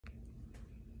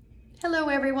Hello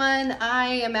everyone, I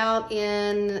am out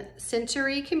in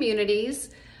Century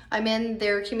Communities. I'm in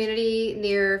their community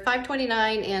near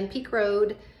 529 and Peak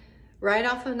Road, right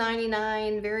off of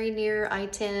 99, very near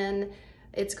I-10.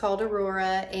 It's called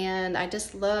Aurora, and I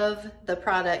just love the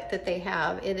product that they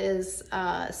have. It is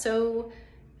so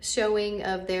showing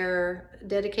of their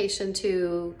dedication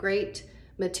to great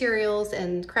materials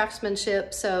and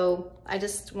craftsmanship. So I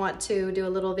just want to do a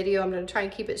little video. I'm going to try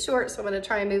and keep it short, so I'm going to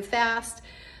try and move fast.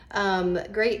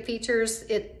 Great features.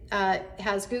 It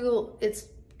has Google, it's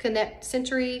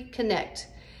Century Connect,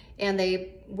 and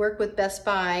they work with Best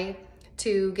Buy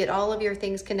to get all of your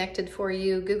things connected for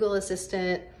you. Google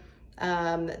Assistant,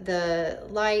 the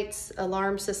lights,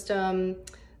 alarm system,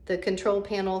 the control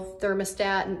panel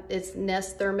thermostat, it's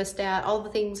Nest thermostat, all the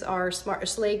things are smart,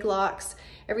 Schlage locks,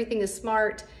 everything is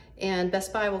smart, and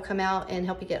Best Buy will come out and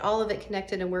help you get all of it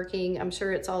connected and working. I'm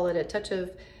sure it's all at a touch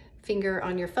of finger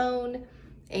on your phone.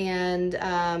 And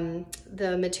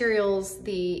the materials,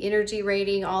 the energy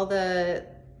rating, all the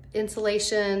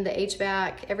insulation, the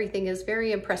HVAC, everything is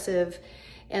very impressive.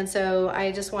 And so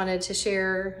I just wanted to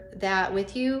share that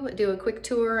with you, do a quick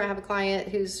tour. I have a client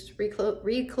who's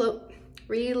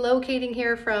relocating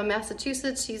here from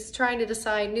Massachusetts. She's trying to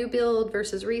decide new build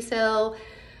versus resale,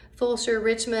 Fulshire,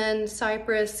 Richmond,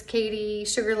 Cypress, Katy,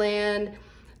 Sugarland,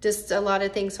 just a lot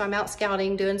of things. So I'm out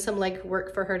scouting, doing some leg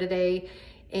work for her today.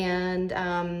 And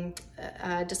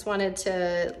I just wanted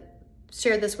to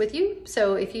share this with you.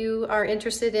 So if you are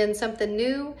interested in something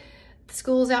new, the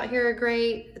schools out here are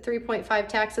great. 3.5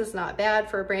 taxes, not bad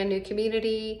for a brand new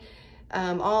community.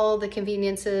 All the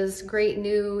conveniences, great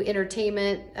new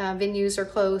entertainment venues are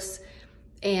close.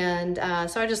 And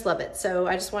so I just love it. So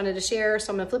I just wanted to share.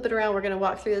 So I'm gonna flip it around. We're gonna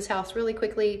walk through this house really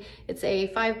quickly. It's a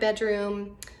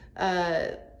 5-bedroom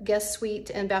guest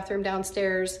suite and bathroom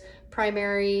downstairs,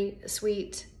 primary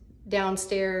suite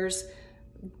downstairs,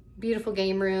 beautiful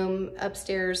game room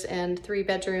upstairs, and 3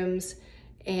 bedrooms.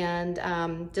 And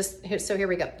so here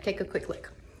we go. Take a quick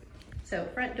look. So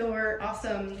front door,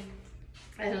 awesome.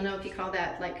 I don't know if you call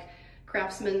that like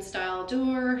craftsman style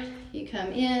door. You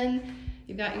come in,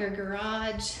 you've got your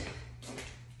garage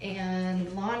and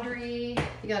laundry.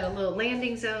 You got a little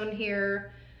landing zone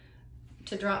here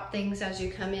to drop things as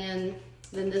you come in.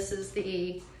 Then this is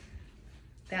the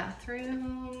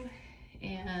bathroom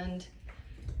and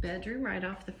bedroom right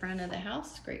off the front of the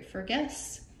house. Great for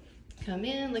guests. Come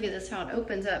in, look at this, how it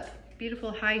opens up.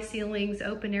 Beautiful high ceilings,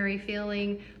 open airy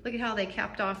feeling. Look at how they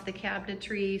capped off the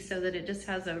cabinetry so that it just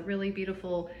has a really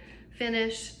beautiful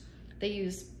finish. They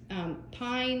use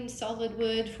pine, solid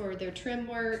wood for their trim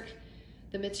work.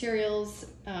 The materials,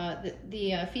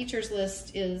 the features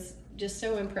list is just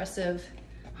so impressive.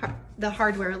 The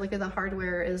hardware, look at the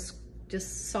hardware is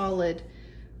just solid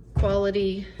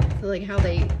quality, like how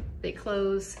they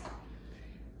close.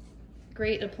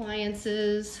 Great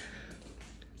appliances.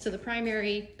 So the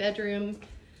primary bedroom,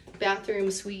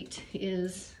 bathroom suite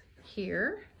is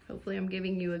here. Hopefully I'm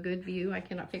giving you a good view. I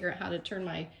cannot figure out how to turn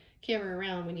my camera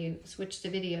around when you switch to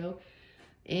video.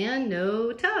 And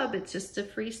no tub, it's just a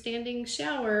freestanding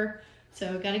shower.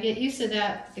 So gotta get used to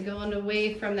that, to going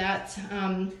away from that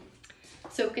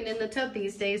soaking in the tub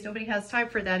these days. Nobody has time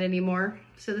for that anymore.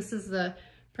 So this is the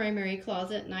primary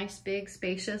closet, nice, big,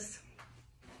 spacious.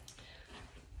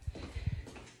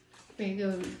 We're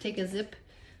gonna go take a zip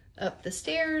up the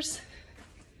stairs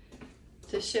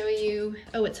to show you.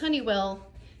 Oh, it's Honeywell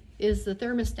is the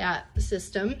thermostat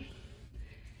system.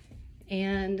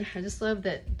 And I just love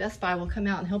that Best Buy will come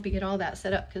out and help you get all that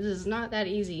set up, because it's not that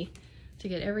easy to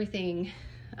get everything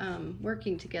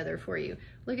working together for you.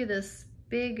 Look at this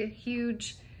big,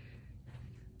 huge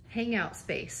hangout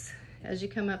space as you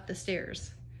come up the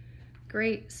stairs.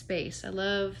 Great space. I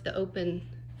love the open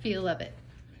feel of it.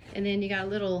 And then you got a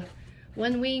little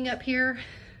one wing up here,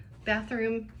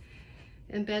 bathroom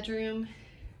and bedroom.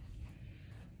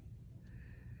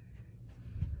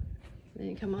 Then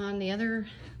you come on the other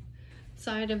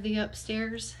side of the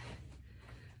upstairs.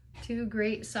 2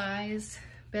 great size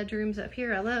bedrooms up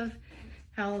here. I love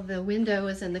how the window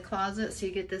is in the closet, so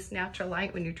you get this natural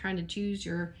light when you're trying to choose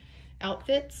your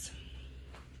outfits.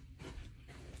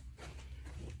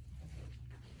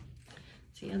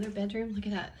 See, the other bedroom, look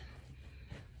at that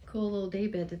cool little day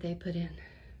bed that they put in.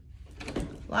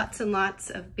 Lots and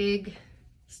lots of big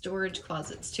storage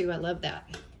closets too. I love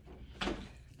that.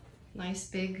 Nice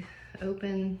big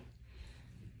open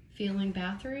feeling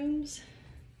bathrooms.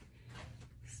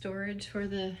 Storage for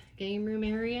the game room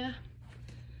area.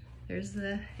 There's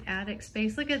the attic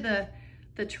space. Look at the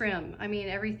trim. I mean,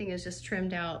 everything is just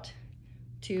trimmed out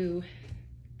to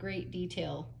great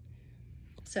detail.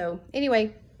 So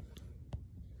anyway,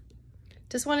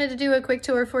 Just wanted to do a quick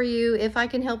tour for you. If I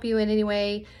can help you in any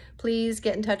way, please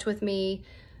get in touch with me.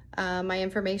 My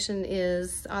information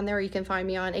is on there. You can find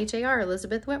me on HAR,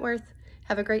 Elizabeth Wentworth.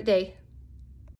 Have a great day.